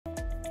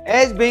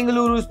As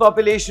Bengaluru's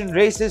population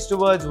races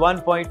towards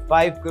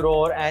 1.5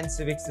 crore and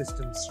civic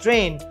systems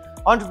strain,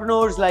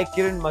 entrepreneurs like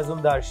Kiran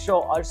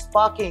Mazumdar-Shaw are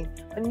sparking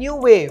a new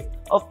wave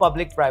of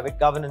public-private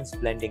governance,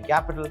 blending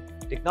capital,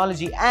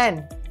 technology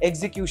and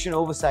execution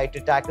oversight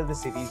to tackle the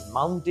city's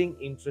mounting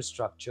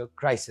infrastructure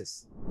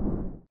crisis.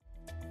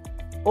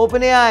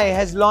 OpenAI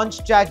has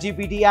launched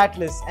ChatGPT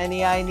Atlas, an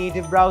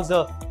AI-native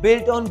browser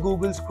built on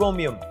Google's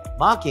Chromium,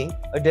 marking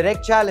a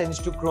direct challenge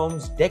to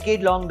Chrome's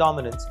decade-long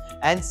dominance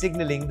and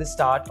signaling the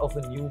start of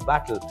a new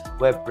battle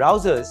where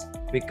browsers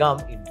become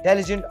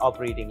intelligent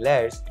operating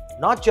layers,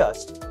 not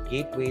just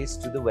gateways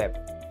to the web.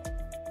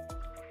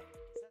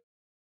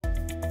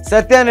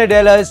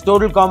 Nadella's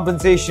total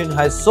compensation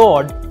has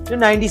soared to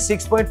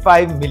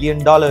 $96.5 million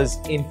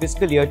in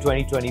fiscal year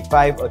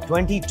 2025, a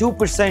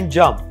 22%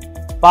 jump,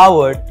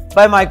 powered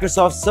by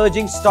Microsoft's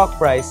surging stock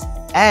price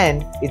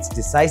and its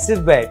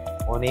decisive bet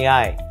on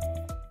AI.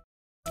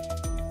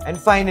 And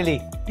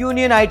finally,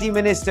 Union IT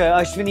Minister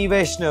Ashwini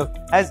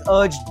Vaishnav has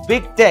urged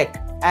big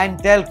tech and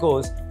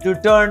telcos to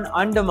turn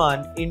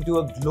Andaman into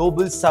a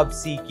global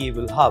subsea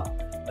cable hub,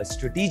 a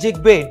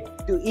strategic bid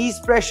to ease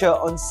pressure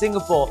on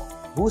Singapore,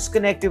 boost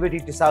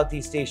connectivity to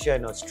Southeast Asia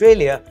and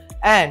Australia,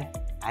 and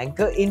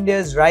anchor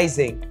India's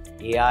rising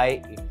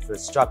AI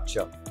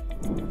infrastructure.